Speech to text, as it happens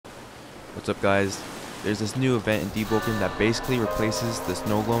What's up, guys? There's this new event in Deepwoken that basically replaces the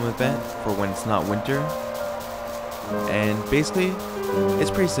snow globe event for when it's not winter. And basically, it's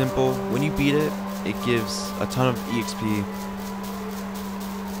pretty simple. When you beat it, it gives a ton of EXP.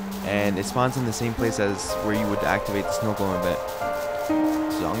 And it spawns in the same place as where you would activate the snow globe event.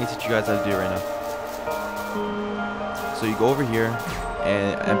 So I'm going to teach you guys how to do it right now. So you go over here,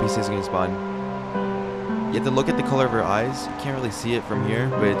 and NPC is going to spawn. You have to look at the color of her eyes. You can't really see it from here,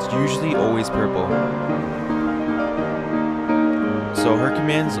 but it's usually always purple. So her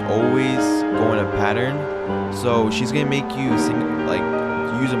commands always go in a pattern. So she's gonna make you sing, like,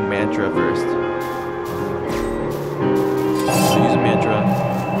 use a mantra first. So use a mantra,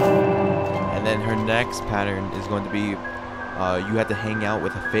 and then her next pattern is going to be you have to hang out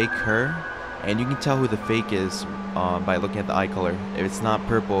with a fake her, and you can tell who the fake is by looking at the eye color. If it's not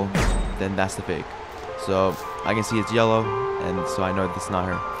purple, then that's the fake. So I can see it's yellow, and so I know that's not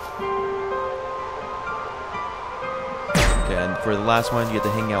her. Okay, and for the last one, you have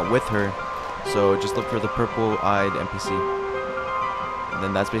to hang out with her. So just look for the purple-eyed NPC, and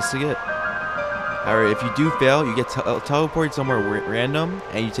then that's basically it. However, if you do fail, you get teleported somewhere random,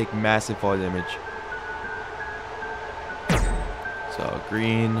 and you take massive fall damage. So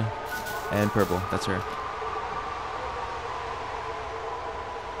green and purple, that's her.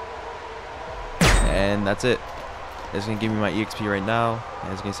 And that's it. It's gonna give me my EXP right now,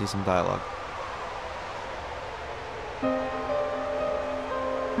 and it's gonna say some dialogue.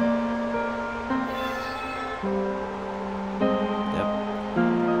 Yep.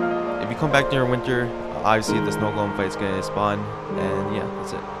 If you come back during winter, obviously the snow golem fight's gonna spawn, and yeah,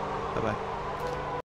 that's it. Bye bye.